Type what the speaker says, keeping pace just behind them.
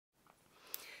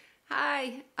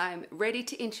Hi, I'm ready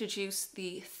to introduce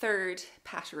the third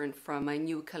pattern from my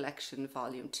Nua Collection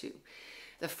Volume 2.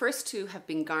 The first two have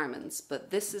been garments, but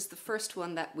this is the first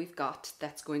one that we've got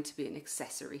that's going to be an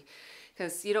accessory,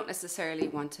 because you don't necessarily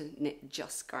want to knit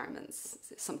just garments.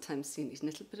 Sometimes you need a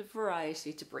little bit of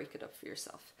variety to break it up for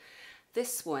yourself.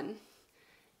 This one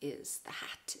is the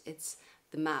hat. It's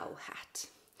the Mao hat.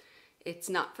 It's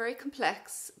not very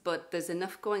complex, but there's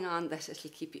enough going on that it'll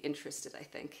keep you interested, I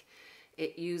think.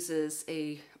 It uses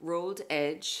a rolled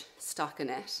edge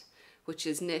stockinette, which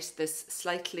is knit this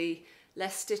slightly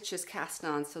less stitches cast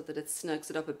on so that it snugs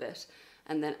it up a bit.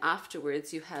 And then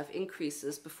afterwards you have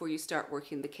increases before you start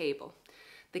working the cable.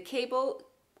 The cable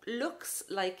looks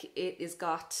like it is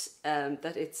got,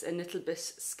 that it's a little bit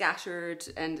scattered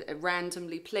and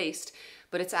randomly placed,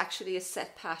 but it's actually a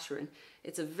set pattern.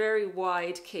 It's a very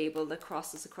wide cable that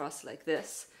crosses across like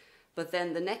this. But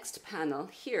then the next panel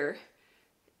here,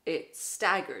 it's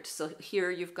staggered. So here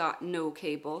you've got no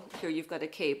cable, here you've got a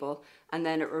cable, and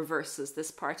then it reverses. This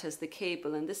part has the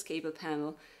cable and this cable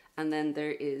panel, and then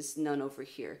there is none over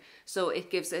here. So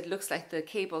it looks like the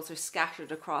cables are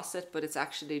scattered across it, but it's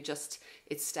actually just,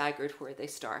 it's staggered where they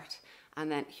start.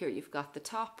 And then here you've got the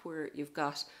top where you've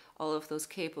got all of those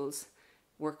cables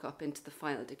work up into the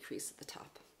final decrease at the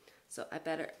top. So I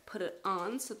better put it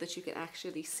on so that you can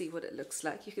actually see what it looks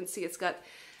like. You can see it's got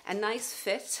a nice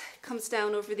fit, comes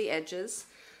down over the edges.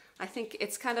 I think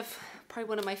it's kind of probably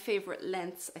one of my favorite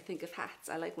lengths, I think, of hats.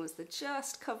 I like ones that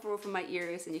just cover over my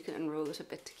ears and you can unroll it a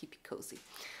bit to keep you cozy.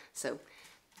 So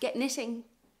get knitting,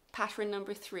 pattern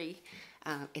number 3.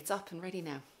 It's up and ready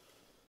now.